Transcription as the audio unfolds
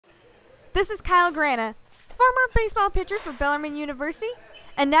This is Kyle Grana, former baseball pitcher for Bellarmine University,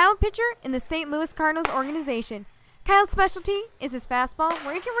 and now a pitcher in the St. Louis Cardinals organization. Kyle's specialty is his fastball,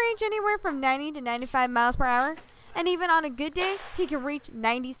 where he can range anywhere from 90 to 95 miles per hour, and even on a good day, he can reach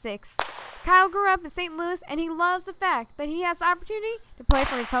 96. Kyle grew up in St. Louis, and he loves the fact that he has the opportunity to play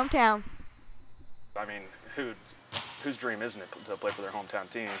for his hometown. I mean, whose dream isn't it to play for their hometown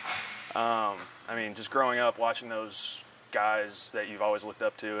team? I mean, just growing up watching those guys that you've always looked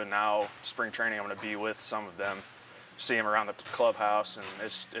up to, and now spring training I'm going to be with some of them, see them around the clubhouse, and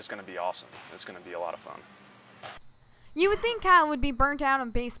it's going to be awesome. It's going to be a lot of fun. You would think Kyle would be burnt out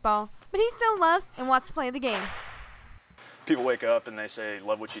on baseball, but he still loves and wants to play the game. People wake up and they say,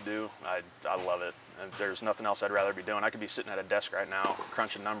 love what you do. I love it. And there's nothing else I'd rather be doing. I could be sitting at a desk right now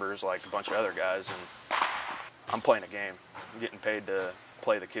crunching numbers like a bunch of other guys, and I'm playing a game. I'm getting paid to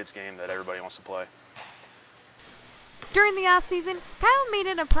play the kids' game that everybody wants to play. During the off-season, Kyle made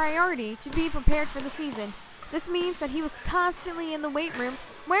it a priority to be prepared for the season. This means that he was constantly in the weight room,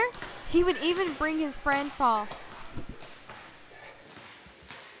 where he would even bring his friend Paul.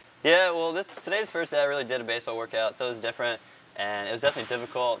 Yeah, well, today's the first day I really did a baseball workout, so it was different, and it was definitely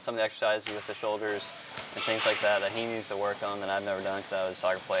difficult. Some of the exercises with the shoulders and things like that he needs to work on that I've never done because I was a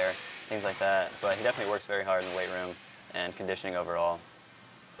soccer player, things like that. But he definitely works very hard in the weight room and conditioning overall.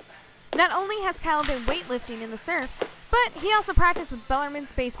 Not only has Kyle been weightlifting in the surf, but he also practiced with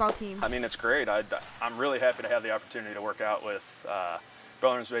Bellarmine's baseball team. I mean, it's great. I'm really happy to have the opportunity to work out with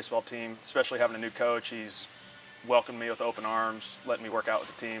Bellarmine's baseball team, especially having a new coach. He's welcomed me with open arms, letting me work out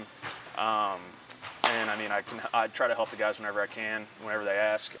with the team. And I mean, I try to help the guys whenever I can, whenever they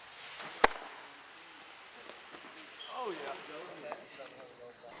ask. Oh, yeah.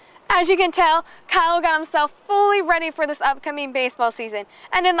 As you can tell, Kyle got himself fully ready for this upcoming baseball season.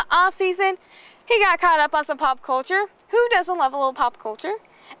 And in the off season, he got caught up on some pop culture. Who doesn't love a little pop culture?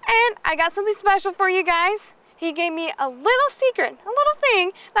 And I got something special for you guys. He gave me a little secret, a little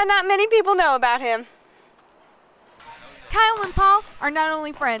thing that not many people know about him. Kyle and Paul are not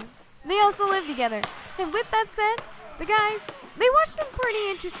only friends, they also live together. And with that said, the guys, they watch some pretty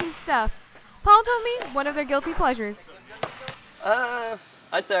interesting stuff. Paul told me one of their guilty pleasures.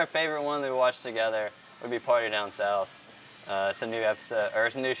 I'd say our favorite one that we watched together would be Party Down South. It's a new episode, or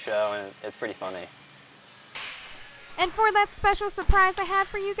it's a new show, and it's pretty funny. And for that special surprise I have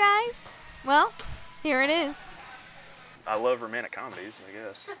for you guys, well, here it is. I love romantic comedies, I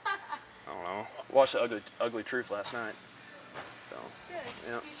guess. I don't know. Watched The Ugly Truth last night. So, good.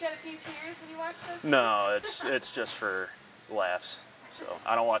 Yeah. Did you shed a few tears when you watched this? No, it's just for laughs. So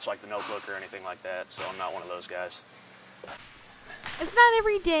I don't watch like The Notebook or anything like that, so I'm not one of those guys. It's not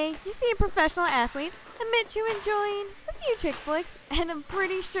every day you see a professional athlete admit to enjoying a few chick flicks, and I'm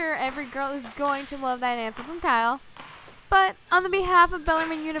pretty sure every girl is going to love that answer from Kyle. But on the behalf of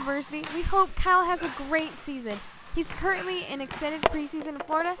Bellarmine University, we hope Kyle has a great season. He's currently in extended preseason in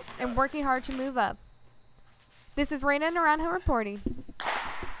Florida and working hard to move up. This is Raina Naranjo reporting.